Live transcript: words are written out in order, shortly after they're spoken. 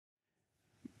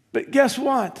But guess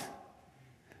what?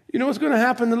 You know what's going to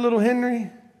happen to little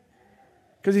Henry?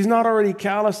 Because he's not already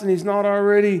callous and he's not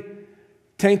already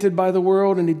tainted by the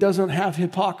world and he doesn't have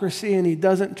hypocrisy and he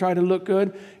doesn't try to look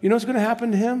good. You know what's going to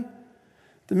happen to him?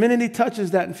 The minute he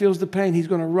touches that and feels the pain, he's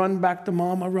going to run back to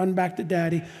mama, run back to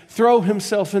daddy, throw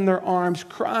himself in their arms,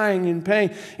 crying in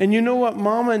pain. And you know what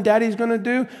mama and daddy's going to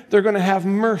do? They're going to have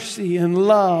mercy and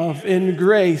love and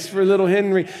grace for little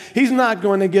Henry. He's not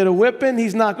going to get a whipping.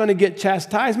 He's not going to get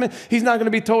chastisement. He's not going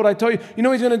to be told, I told you. You know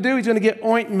what he's going to do? He's going to get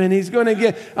ointment. He's going to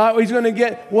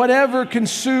get whatever can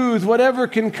soothe, whatever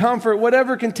can comfort,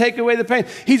 whatever can take away the pain.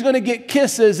 He's going to get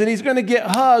kisses and he's going to get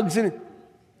hugs and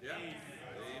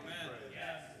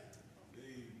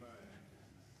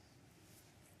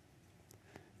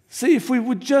see, if we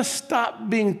would just stop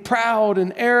being proud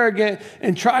and arrogant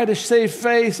and try to save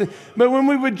face, but when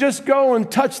we would just go and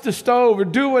touch the stove or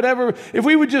do whatever, if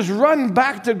we would just run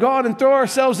back to God and throw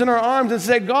ourselves in our arms and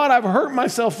say, God, I've hurt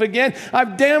myself again.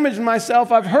 I've damaged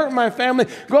myself. I've hurt my family.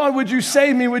 God, would you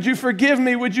save me? Would you forgive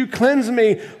me? Would you cleanse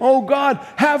me? Oh, God,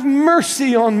 have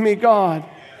mercy on me, God.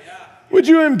 Would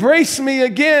you embrace me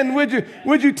again?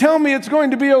 Would you tell me it's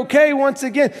going to be okay once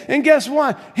again? And guess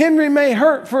what? Henry may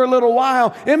hurt for a little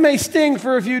while. It may sting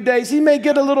for a few days. He may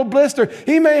get a little blister.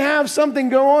 He may have something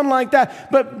go on like that.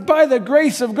 But by the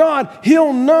grace of God,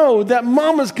 he'll know that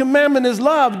mama's commandment is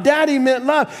love. Daddy meant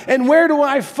love. And where do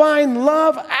I find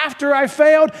love after I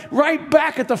failed? Right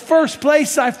back at the first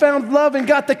place I found love and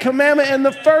got the commandment in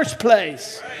the first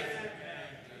place.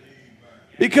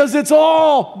 Because it's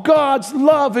all God's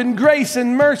love and grace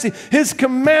and mercy. His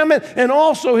commandment and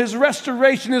also His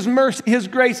restoration, His mercy, His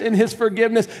grace, and His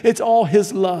forgiveness. It's all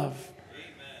His love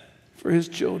for His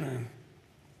children.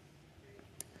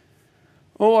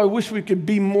 Oh, I wish we could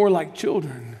be more like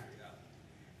children.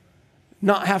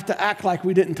 Not have to act like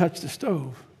we didn't touch the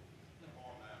stove.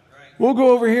 We'll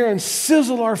go over here and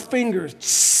sizzle our fingers.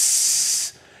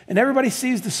 And everybody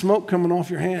sees the smoke coming off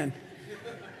your hand.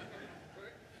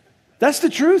 That's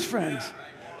the truth, friends.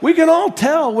 We can all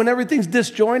tell when everything's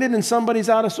disjointed and somebody's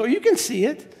out of sorts. You can see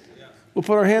it. We'll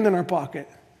put our hand in our pocket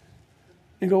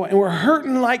and go, and we're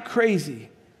hurting like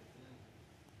crazy.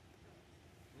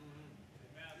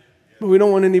 But we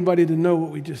don't want anybody to know what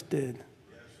we just did.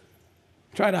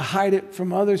 Try to hide it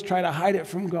from others. Try to hide it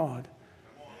from God.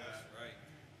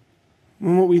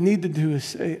 And what we need to do is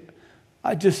say,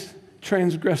 I just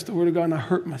transgressed the word of God and I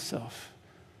hurt myself.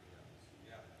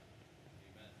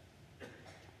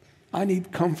 I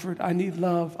need comfort. I need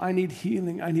love. I need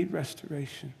healing. I need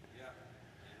restoration.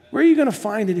 Where are you going to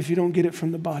find it if you don't get it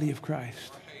from the body of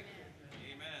Christ?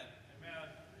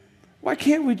 Why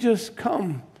can't we just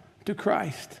come to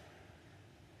Christ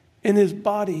in His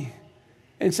body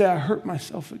and say, I hurt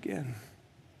myself again?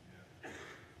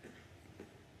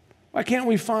 Why can't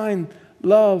we find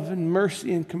love and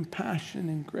mercy and compassion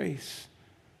and grace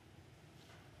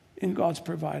in God's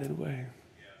provided way?